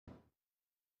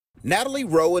Natalie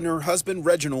Rowe and her husband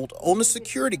Reginald own a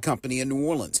security company in New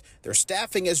Orleans. Their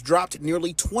staffing has dropped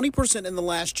nearly 20% in the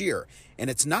last year,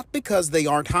 and it's not because they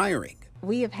aren't hiring.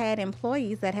 We have had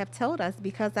employees that have told us,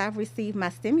 because I've received my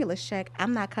stimulus check,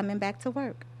 I'm not coming back to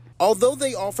work. Although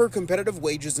they offer competitive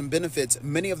wages and benefits,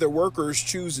 many of their workers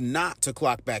choose not to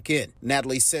clock back in.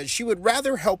 Natalie says she would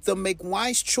rather help them make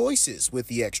wise choices with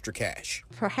the extra cash.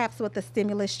 Perhaps with the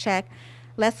stimulus check,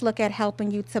 let's look at helping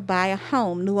you to buy a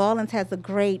home. New Orleans has a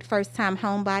great first-time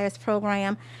home buyers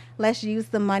program. Let's use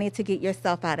the money to get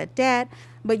yourself out of debt,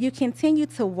 but you continue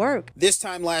to work. This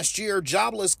time last year,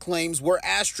 jobless claims were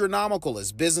astronomical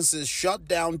as businesses shut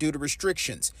down due to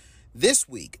restrictions. This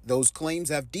week, those claims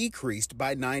have decreased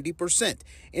by 90%,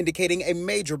 indicating a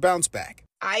major bounce back.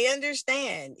 I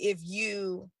understand if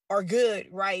you are good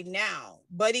right now,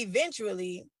 but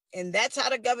eventually, and that's how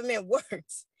the government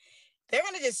works, they're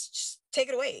going to just take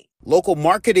it away. Local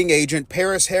marketing agent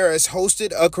Paris Harris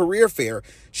hosted a career fair.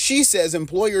 She says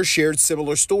employers shared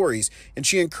similar stories, and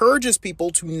she encourages people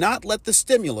to not let the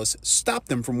stimulus stop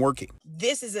them from working.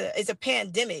 This is a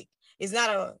pandemic. It's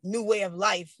not a new way of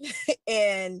life.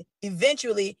 And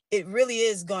eventually, it really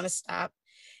is going to stop.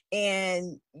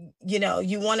 And,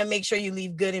 you want to make sure you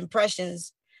leave good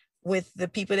impressions with the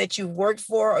people that you worked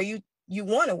for or you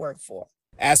want to work for.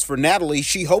 As for Natalie,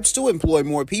 she hopes to employ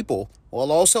more people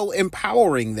while also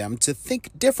empowering them to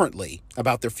think differently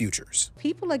about their futures.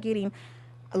 People are getting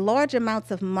large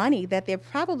amounts of money that they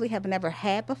probably have never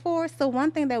had before. So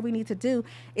one thing that we need to do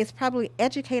is probably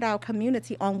educate our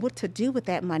community on what to do with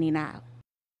that money now.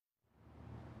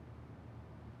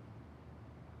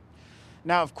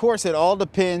 Now, of course, it all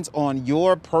depends on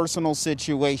your personal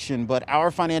situation, but our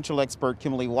financial expert,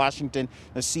 Kimberly Washington,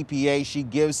 a CPA, she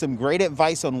gives some great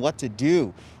advice on what to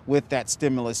do with that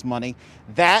stimulus money.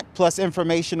 That, plus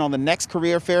information on the next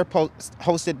career fair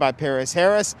hosted by Paris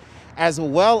Harris, as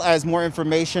well as more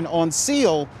information on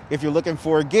SEAL if you're looking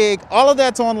for a gig. All of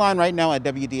that's online right now at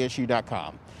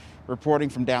WDSU.com. Reporting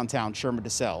from downtown Sherman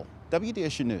DeSalle,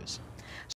 WDSU News.